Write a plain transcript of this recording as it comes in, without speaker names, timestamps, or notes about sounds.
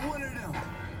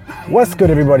What's good,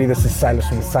 everybody? This is Silas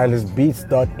from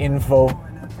SilasBeats.info,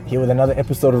 here with another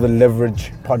episode of the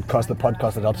Leverage Podcast, the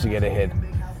podcast that helps you get ahead.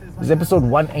 This is episode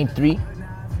 183,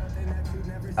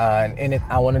 and in it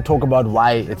I want to talk about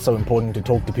why it's so important to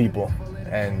talk to people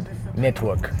and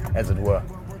network, as it were.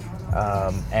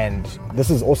 And this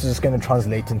is also just going to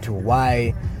translate into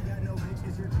why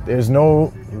there's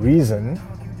no reason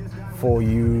for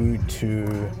you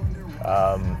to,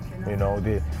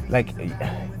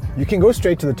 you can go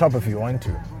straight to the top if you want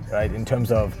to, right? In terms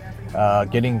of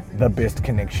getting the best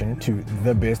connection to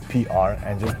the best PR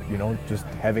and just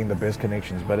having the best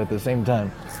connections. But at the same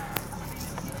time,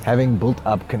 having built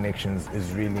up connections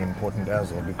is really important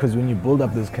as well, because when you build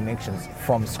up those connections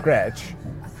from scratch,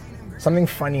 something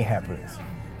funny happens.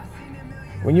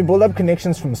 When you build up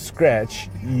connections from scratch,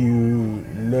 you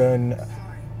learn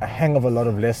a hang of a lot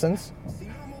of lessons,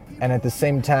 and at the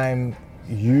same time,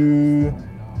 you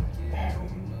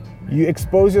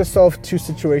expose yourself to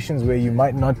situations where you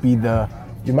might not be the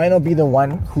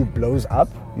one who blows up.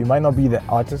 You might not be the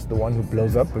artist, the one who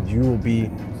blows up, but you will be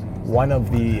one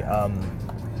of the.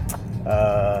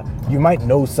 You might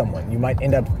know someone. You might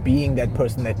end up being that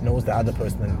person that knows the other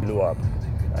person and blew up,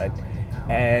 right?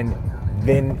 And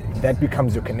then that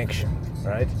becomes your connection,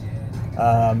 right?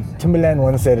 Timberland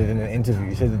once said it in an interview.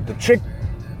 He said that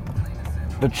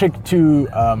the trick to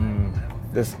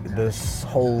this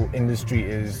whole industry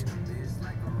is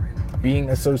being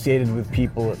associated with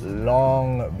people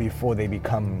long before they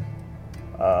become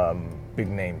big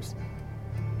names.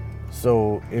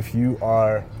 So if you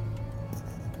are,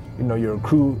 you're a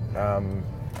crew,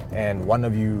 and one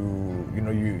of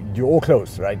you're all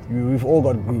close, right? We've all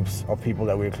got groups of people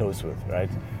that we're close with, right?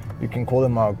 You can call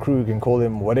them our crew, you can call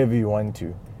them whatever you want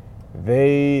to.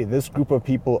 This group of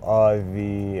people are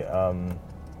the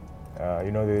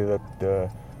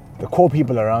core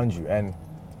people around you, and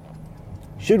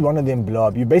should one of them blow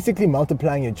up, you're basically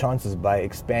multiplying your chances by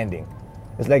expanding.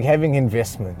 It's like having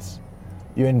investments.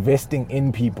 You're investing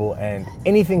in people, and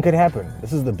anything could happen.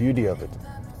 This is the beauty of it.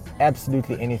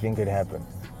 Absolutely anything could happen.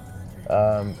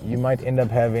 You might end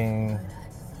up having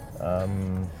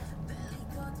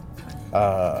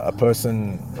a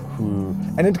person who,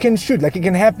 and it can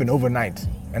happen overnight,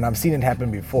 and I've seen it happen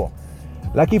before.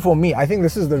 Lucky for me, I think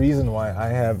this is the reason why I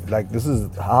have, this is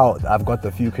how I've got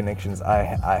the few connections I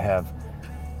have.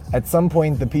 At some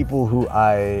point, the people who who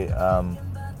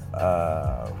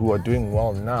are doing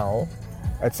well now,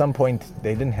 at some point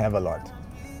they didn't have a lot.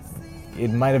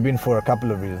 It might have been for a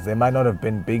couple of reasons. They might not have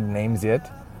been big names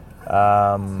yet,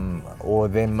 or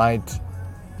they might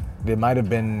have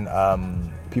been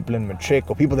people in matric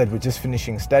or people that were just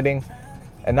finishing studying.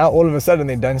 And now all of a sudden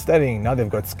they're done studying. Now they've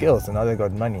got skills, and now they've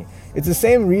got money. It's the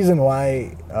same reason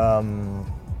why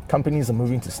companies are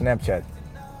moving to Snapchat.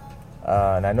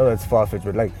 And I know that's far-fetched,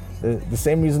 but the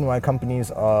same reason why companies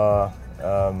are,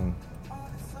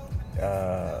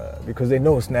 because they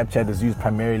know Snapchat is used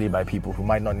primarily by people who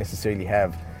might not necessarily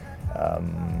have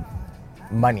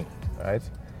money, right?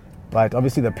 But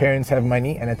obviously the parents have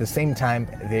money, and at the same time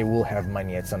they will have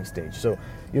money at some stage. So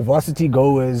your varsity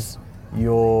goers,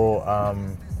 your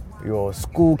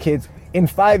school kids, in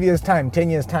 5 years' time, 10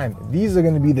 years' time, these are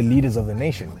going to be the leaders of the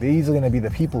nation. These are going to be the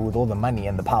people with all the money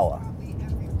and the power.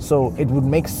 So it would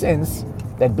make sense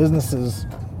that businesses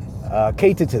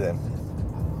cater to them,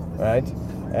 right?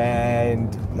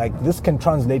 And this can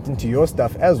translate into your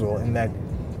stuff as well, in that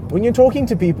when you're talking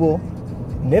to people,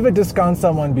 never discount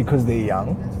someone because they're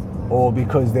young or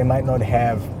because they might not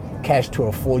have cash to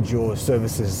afford your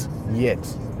services yet.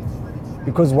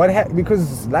 Because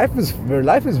life is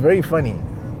very funny.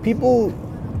 People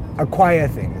acquire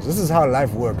things. This is how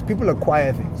life works. People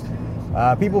acquire things.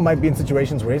 People might be in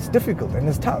situations where it's difficult and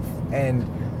it's tough, and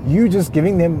you just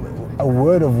giving them a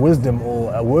word of wisdom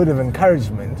or a word of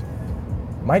encouragement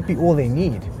might be all they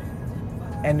need.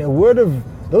 And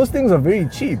those things are very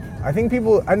cheap. I think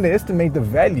people underestimate the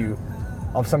value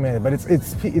of something like that,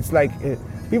 but it's like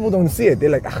people don't see it. They're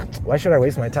like, why should I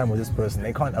waste my time with this person?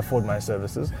 They can't afford my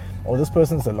services, or this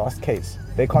person's a lost case.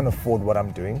 They can't afford what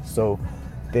I'm doing, so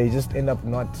they just end up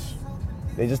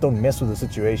they just don't mess with the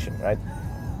situation, right?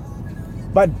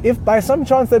 But if by some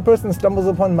chance that person stumbles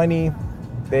upon money,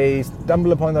 they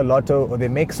stumble upon the lotto, or they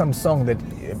make some song that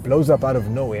blows up out of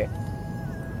nowhere,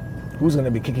 who's going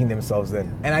to be kicking themselves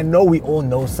then? And I know we all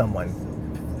know someone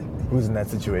who's in that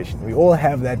situation. We all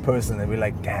have that person, and we're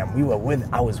like, damn,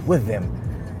 I was with them.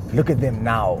 Look at them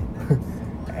now.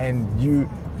 And you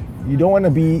don't want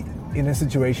to be in a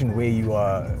situation where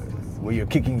you're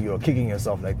kicking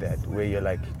yourself like that, where you're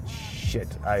like, shit,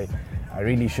 I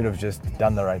really should have just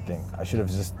done the right thing. I should have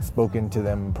just spoken to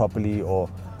them properly, or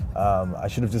I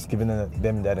should have just given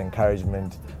them that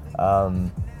encouragement.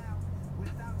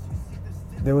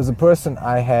 There was a person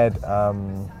I had a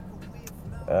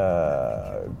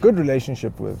good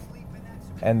relationship with,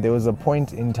 and there was a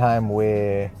point in time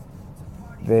where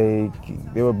they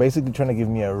were basically trying to give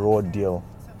me a raw deal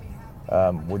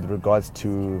with regards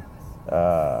to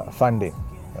funding.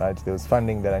 Right, there was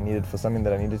funding that I needed for something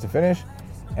that I needed to finish,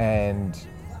 and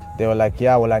they were like,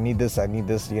 yeah, well, I need this, you're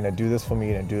gonna do this for me,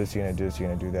 you're gonna do this, you're gonna do this, you're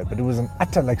gonna do that. But it was an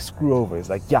utter like screw over. It's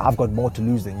like, yeah, I've got more to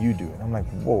lose than you do. And I'm like,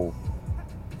 whoa,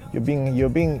 you're being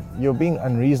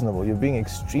unreasonable. You're being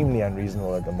extremely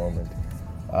unreasonable at the moment.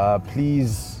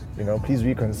 Please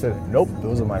reconsider. Nope,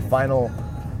 those are my final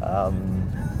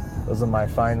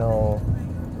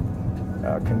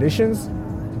conditions.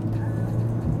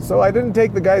 So I didn't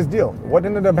take the guy's deal. What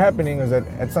ended up happening is that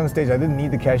at some stage I didn't need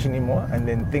the cash anymore, and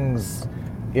then things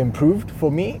improved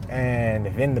for me, and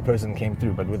then the person came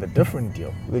through, but with a different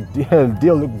deal. The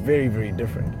deal looked very, very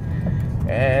different.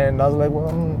 And I was like, well,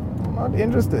 I'm not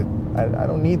interested. I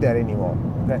don't need that anymore.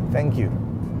 Thank you.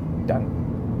 Done.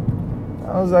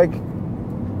 I was like,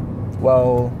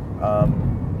 well,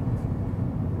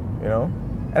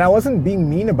 and I wasn't being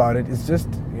mean about it. It's just,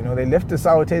 they left a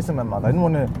sour taste in my mouth. I don't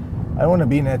want to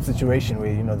be in that situation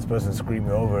where, this person screamed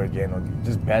me over again, or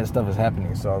just bad stuff is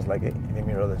happening. So I was like, hey, let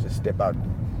me rather just step out.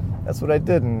 That's what I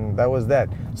did, and that was that.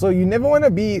 So you never want to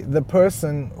be the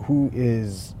person who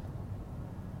is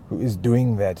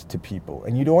doing that to people,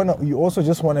 and you also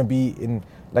just want to be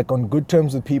on good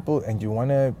terms with people, and you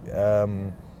want to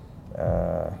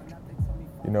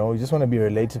you just want to be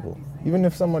relatable. Even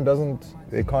if someone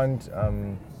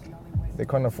they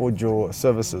can't afford your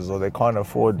services, or they can't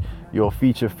afford your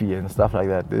feature fee and stuff like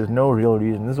that. There's no real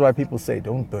reason. This is why people say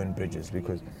don't burn bridges,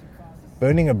 because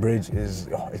burning a bridge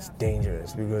it's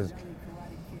dangerous. Because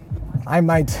I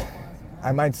might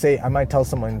tell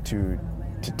someone to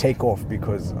take off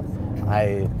because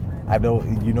I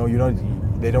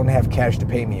don't, they don't have cash to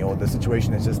pay me, or the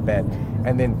situation is just bad.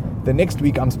 And then the next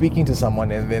week I'm speaking to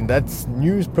someone, and then that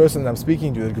new person I'm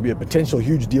speaking to, that could be a potential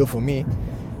huge deal for me,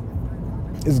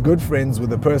 is good friends with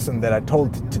the person that I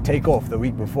told to take off the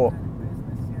week before.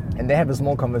 And they have a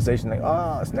small conversation like,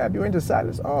 oh, snap, you went to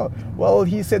Silas. Oh, well,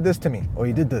 he said this to me, or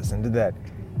he did this and did that.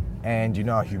 And you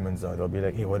know how humans are. They'll be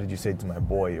like, hey, what did you say to my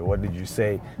boy? Or what did you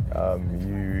say?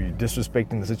 You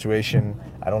disrespecting the situation.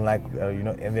 I don't like,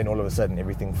 and then all of a sudden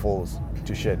everything falls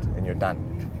to shit and you're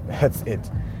done. That's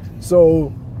it.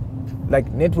 So,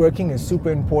 networking is super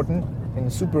important,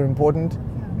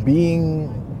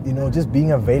 being, just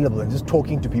being available and just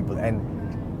talking to people, and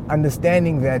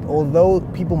understanding that although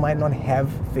people might not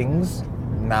have things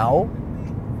now,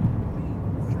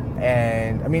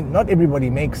 and not everybody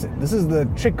makes it. This is the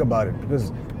trick about it,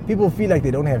 because people feel like they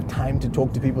don't have time to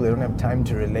talk to people, they don't have time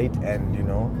to relate, and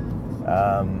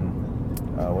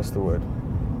what's the word?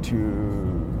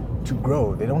 To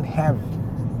grow. They don't have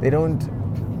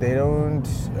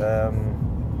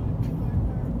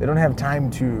time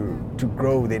to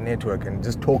grow their network and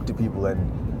just talk to people and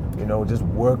just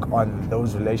work on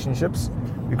those relationships,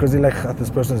 because they're like,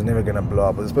 this person's never gonna blow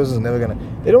up, or this person's never gonna.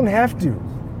 They don't have to.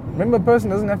 Remember, a person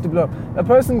doesn't have to blow up. A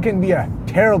person can be a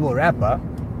terrible rapper.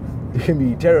 You can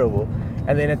be terrible,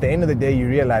 and then at the end of the day you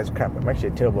realize, crap, I'm actually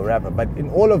a terrible rapper. But in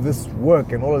all of this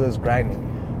work and all of this grinding,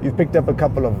 you've picked up a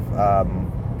couple of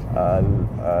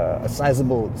a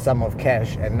sizable sum of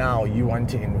cash, and now you want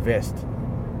to invest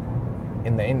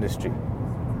in the industry.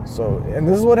 So, and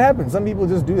this is what happens. Some people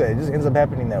just do that. It just ends up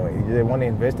happening that way. They want to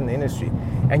invest in the industry,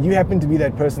 and you happen to be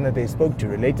that person that they spoke to,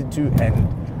 related to, and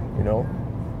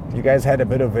you guys had a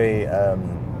bit of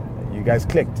you guys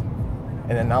clicked,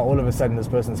 and then now all of a sudden this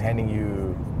person's handing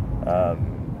you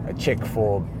a check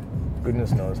for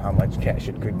goodness knows how much cash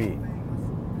it could be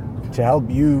to help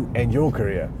you and your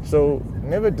career. So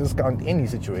never discount any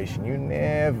situation. You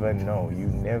never know. You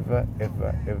never,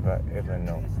 ever, ever, ever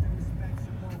know.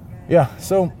 Yeah,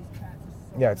 so,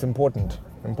 it's important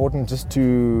just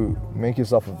to make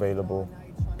yourself available,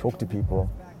 talk to people,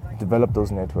 develop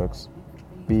those networks,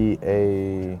 just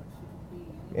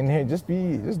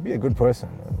be a good person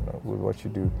with what you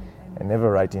do, and never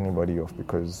write anybody off,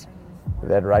 because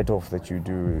that write-off that you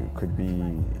do could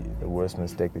be the worst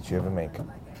mistake that you ever make.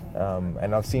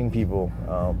 And I've seen people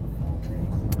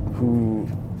who,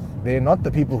 they're not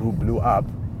the people who blew up,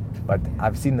 but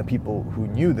I've seen the people who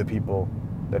knew the people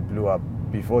that blew up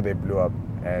before they blew up,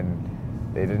 and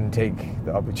they didn't take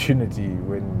the opportunity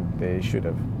when they should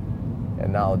have.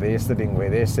 And now they're sitting where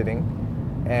they're sitting,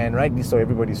 and rightly so.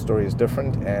 Everybody's story is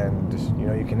different, and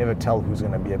you can never tell who's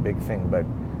going to be a big thing. But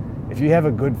if you have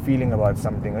a good feeling about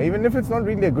something, or even if it's not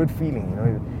really a good feeling,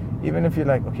 even if you're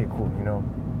like, okay, cool,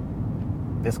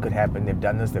 this could happen. They've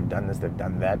done this, they've done this, they've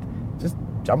done that. Just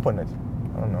jump on it.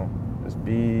 I don't know. Just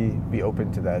be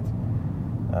open to that.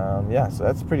 So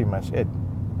that's pretty much it.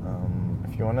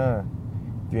 If you're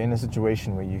in a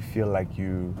situation where you feel like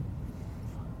you,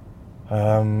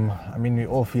 we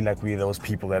all feel like we're those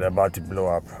people that are about to blow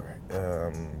up.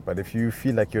 But if you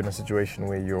feel like you're in a situation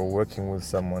where you're working with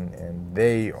someone and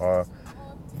they are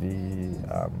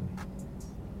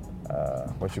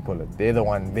they're the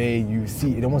one, you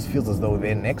see, it almost feels as though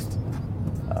they're next.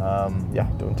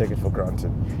 Don't take it for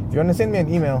granted. If you want to send me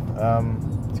an email,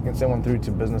 you can send one through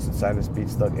to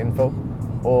business@silasbeats.info,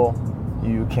 or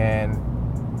you can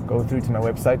go through to my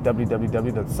website,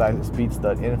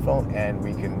 www.silasbeats.info, and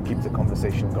we can keep the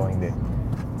conversation going there.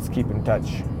 Let's keep in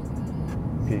touch.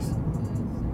 Peace.